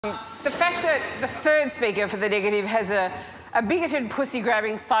The fact that the third speaker for the negative has a bigoted,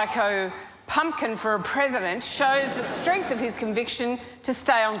 pussy-grabbing psycho pumpkin for a president shows the strength of his conviction to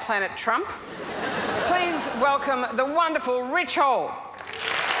stay on planet Trump. Please welcome the wonderful Rich Hall.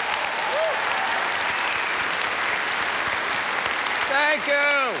 Thank you.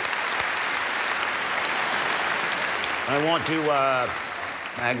 I want to,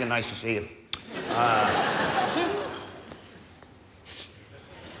 Magda, nice to see you.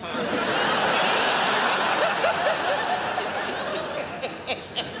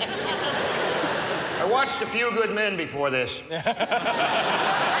 I watched A Few Good Men before this.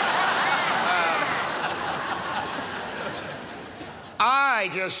 I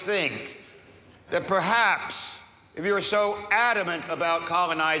just think that perhaps if you were so adamant about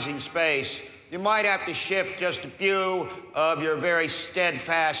colonizing space, you might have to shift just a few of your very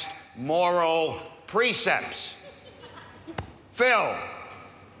steadfast moral precepts. Phil,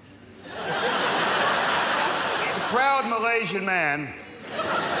 a proud Malaysian man,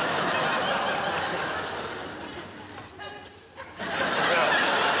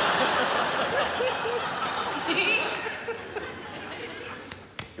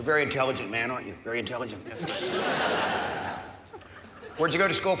 you're a very intelligent man, aren't you? Very intelligent. Where'd you go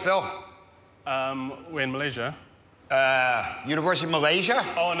to school, Phil? We're in Malaysia. University of Malaysia?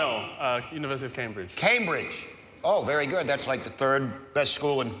 Oh, no. University of Cambridge. Cambridge. Oh, very good. That's like the third best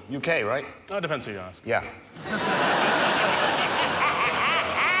school in UK, right? Oh, depends who you ask. Yeah.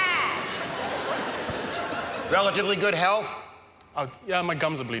 Relatively good health? Yeah, my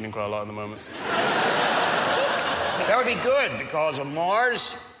gums are bleeding quite a lot at the moment. That would be good, because on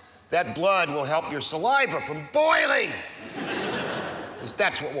Mars, that blood will help your saliva from boiling. Because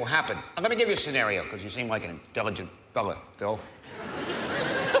that's what will happen. Let me give you a scenario, because you seem like an intelligent fella, Phil.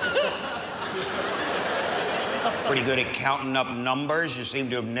 Pretty good at counting up numbers. You seem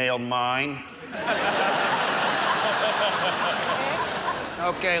to have nailed mine.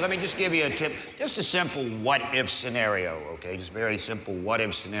 Okay, let me just give you a tip. Just a simple what-if scenario, okay? Just very simple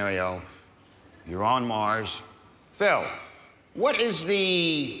what-if scenario. You're on Mars. Phil, what is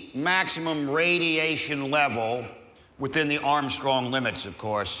the maximum radiation level, within the Armstrong limits, of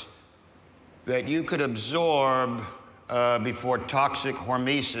course, that you could absorb before toxic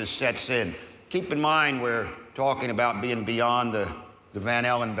hormesis sets in? Keep in mind, we're talking about being beyond the Van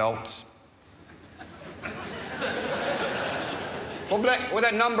Allen belts. What would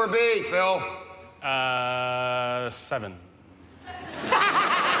that number be, Phil? 7.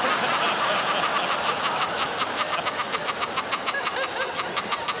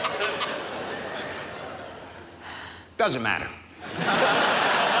 Doesn't matter.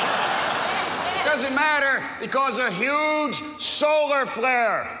 Doesn't matter, because a huge solar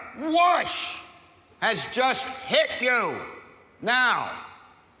flare, whoosh, has just hit you. Now,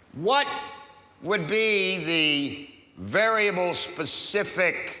 what would be the variable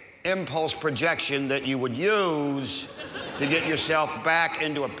specific impulse projection that you would use to get yourself back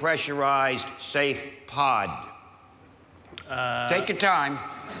into a pressurized, safe pod? Take your time.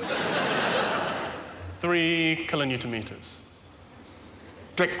 3 kilonewton meters.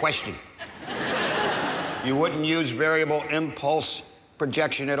 Trick question. You wouldn't use variable impulse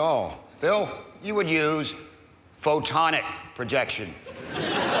projection at all. Phil, you would use photonic projection.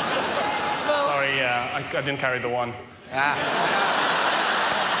 Sorry, I didn't carry the 1.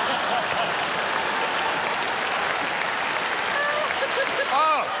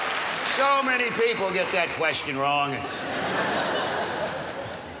 Oh, so many people get that question wrong.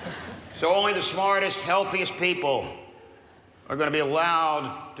 So only the smartest, healthiest people are going to be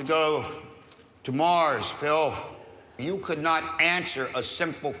allowed to go to Mars, Phil. You could not answer a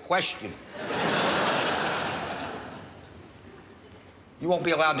simple question. You won't be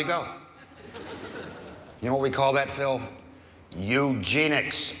allowed to go. You know what we call that, Phil?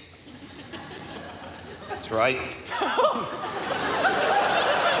 Eugenics. That's right.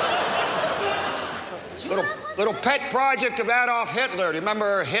 Little pet project of Adolf Hitler. Do you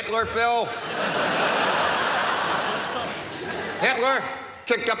remember Hitler, Phil? Hitler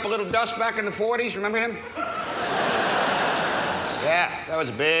kicked up a little dust back in the 40s. Remember him? Yeah, that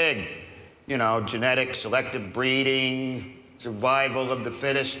was big. You know, genetic, selective breeding, survival of the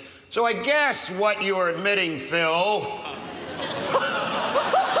fittest. So I guess what you're admitting, Phil, is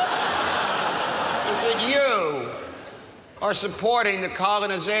that you are supporting the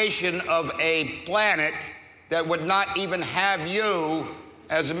colonization of a planet that would not even have you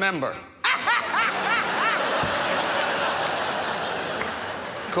as a member.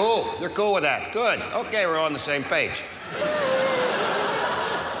 Cool. You're cool with that. Good. Okay, we're on the same page.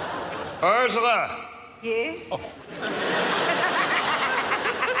 Urzila. Yes? Oh.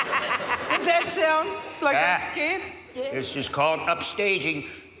 sound like I'm scared? Yeah. This is called upstaging.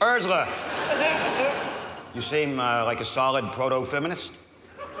 Urzila, you seem like a solid proto-feminist.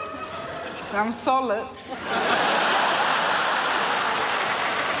 I'm solid.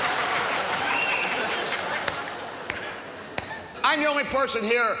 I'm the only person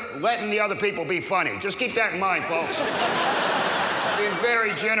here letting the other people be funny. Just keep that in mind, folks. Being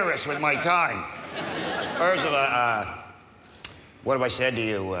very generous with my time. Urzila, what have I said to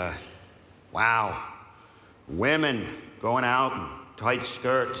you? Wow. Women going out in tight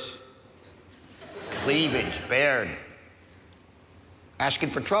skirts, cleavage bared. Asking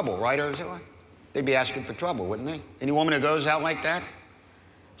for trouble, right, Urzila? They'd be asking for trouble, wouldn't they? Any woman who goes out like that?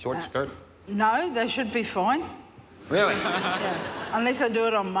 Short skirt? No, they should be fine. Really? Yeah. Unless they do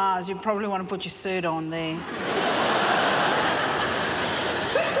it on Mars, you probably want to put your suit on there.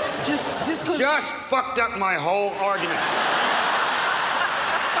 just because... Just fucked up my whole argument.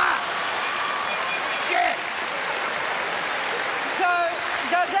 Shit! So,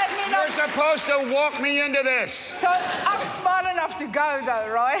 does that mean You're supposed to walk me into this. So, I'm smart enough to go, though,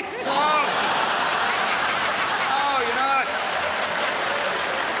 right? Oh, you're not.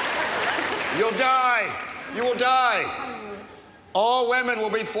 You'll die. You will die. All women will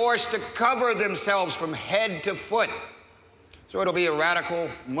be forced to cover themselves from head to foot. So it'll be a radical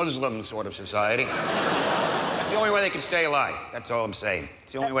Muslim sort of society. That's the only way they can stay alive. That's all I'm saying.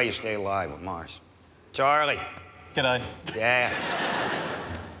 It's the only way you stay alive with Mars. Charlie. G'day. Yeah.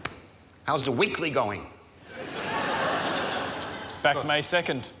 How's the weekly going? It's back May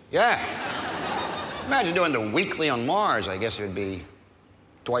 2nd. Yeah. Imagine doing the weekly on Mars. I guess it would be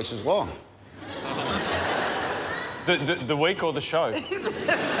twice as long. The week or the show?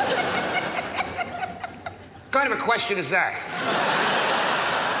 What kind of a question is that?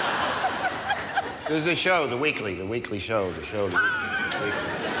 There's the show, the weekly show, the weekly.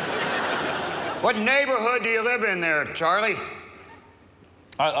 What neighborhood do you live in there, Charlie?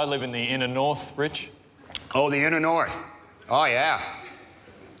 I live in the inner north, Rich. Oh, the inner north. Oh, yeah.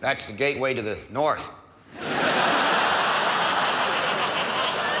 That's the gateway to the north.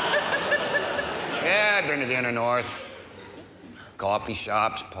 Yeah, I've been to the inner north. Coffee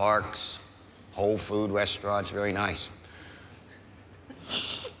shops, parks, whole food restaurants, very nice.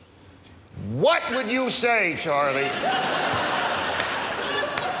 What would you say, Charlie?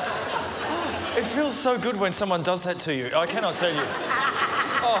 It feels so good when someone does that to you. I cannot tell you.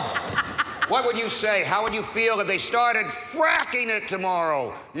 Oh. What would you say? How would you feel if they started fracking it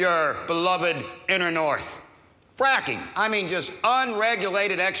tomorrow, your beloved inner north? Fracking. I mean, just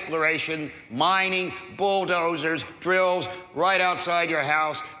unregulated exploration, mining, bulldozers, drills, right outside your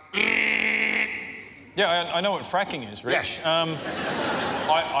house. Yeah, I know what fracking is, Rich. Yes.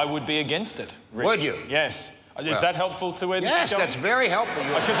 I would be against it, Rich. Would you? Yes. Is that helpful to where this Yes, is going? that's very helpful.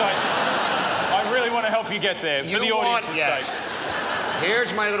 Because I really want to help you get there, for the audience's sake.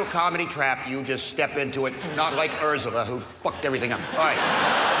 Here's my little comedy trap. You just step into it, not like Urzila, who fucked everything up. All right.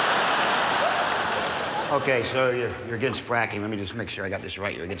 Okay, so you're against fracking. Let me just make sure I got this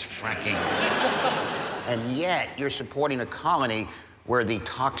right. You're against fracking. And yet, you're supporting a colony where the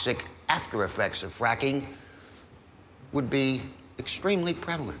toxic after effects of fracking would be extremely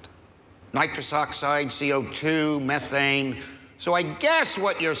prevalent. Nitrous oxide, CO2, methane. So I guess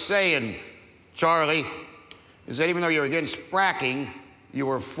what you're saying, Charlie, is that even though you're against fracking, you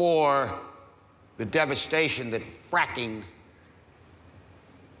were for the devastation that fracking...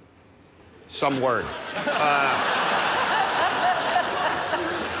 Some word.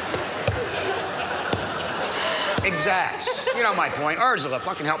 Exacts. You know my point. Urzila,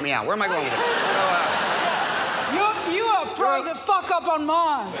 fucking help me out. Where am I going with this? You are pro the fuck up on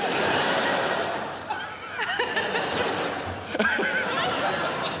Mars.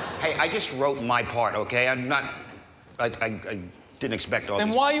 Hey, I just wrote my part, okay? I'm not... I didn't expect all Then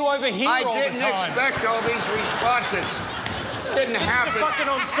these... why are you over here all the time? I didn't expect all these responses. Didn't happen. It's a fucking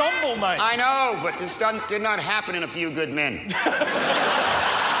ensemble, mate. I know, but this did not happen in A Few Good Men.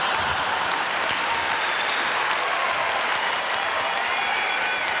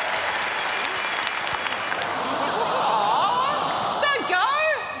 Don't go.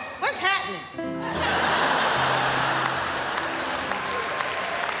 What's happening?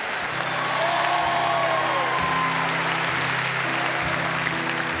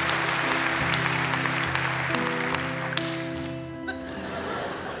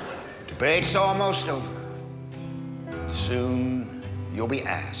 Debate's almost over. Soon you'll be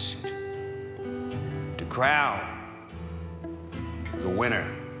asked to crown the winner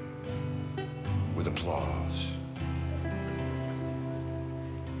with applause.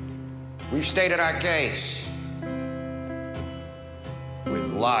 We've stated our case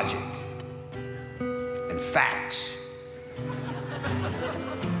with logic facts.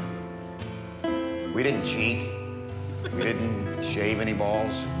 We didn't cheat. We didn't shave any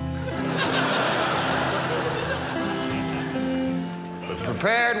balls. But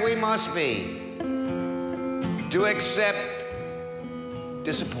prepared we must be to accept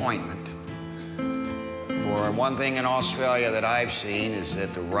disappointment. For one thing in Australia that I've seen is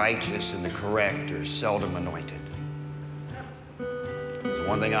that the righteous and the correct are seldom anointed. The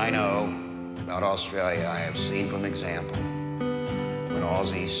one thing I know about Australia, I have seen from example, when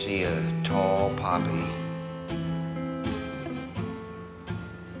Aussies see a tall poppy,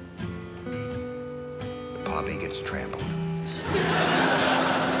 the poppy gets trampled.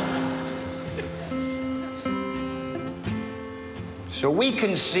 So we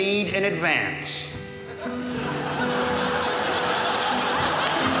concede in advance.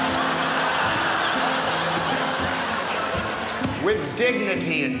 With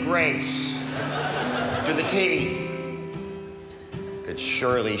dignity and grace to the team that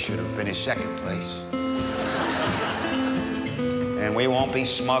surely should have finished second place. And we won't be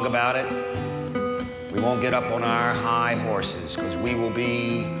smug about it. We won't get up on our high horses, because we will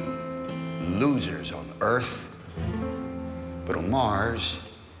be losers on Earth. But on Mars,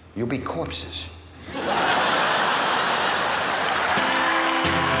 you'll be corpses.